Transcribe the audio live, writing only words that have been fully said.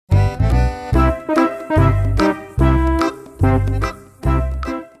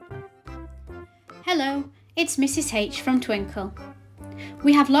it's Mrs H from Twinkl.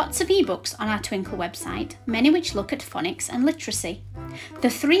 We have lots of ebooks on our Twinkl website, many which look at phonics and literacy.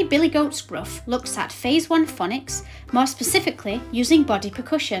 The 3 Billy Goats Gruff looks at Phase 1 phonics, more specifically using body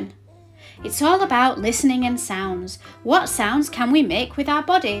percussion. It's all about listening and sounds. What sounds can we make with our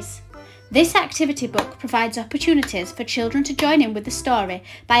bodies? This activity book provides opportunities for children to join in with the story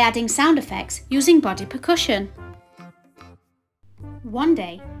by adding sound effects using body percussion. One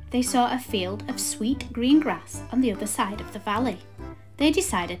day, they saw a field of sweet green grass on the other side of the valley. They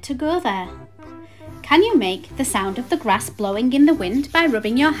decided to go there. Can you make the sound of the grass blowing in the wind by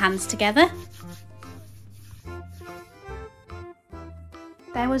rubbing your hands together?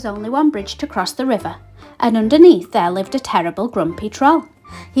 There was only one bridge to cross the river, and underneath there lived a terrible grumpy troll.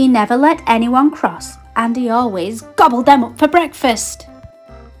 He never let anyone cross, and he always gobbled them up for breakfast.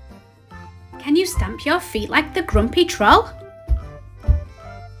 Can you stamp your feet like the grumpy troll?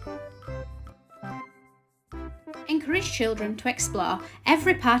 Encourage children to explore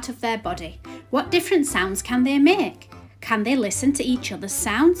every part of their body. What different sounds can they make? Can they listen to each other's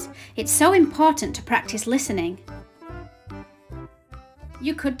sounds? It's so important to practice listening.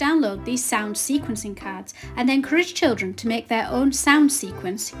 You could download these sound sequencing cards and encourage children to make their own sound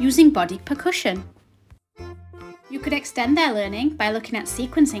sequence using body percussion. You could extend their learning by looking at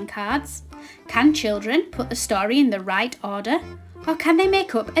sequencing cards. Can children put the story in the right order, or can they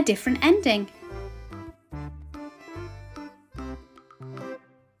make up a different ending?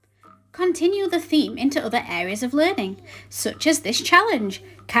 Continue the theme into other areas of learning, such as this challenge.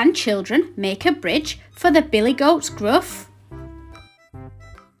 Can children make a bridge for the Billy Goats Gruff?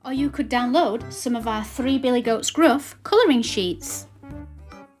 Or you could download some of our 3 Billy Goats Gruff colouring sheets.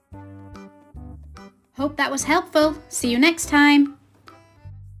 Hope that was helpful. See you next time.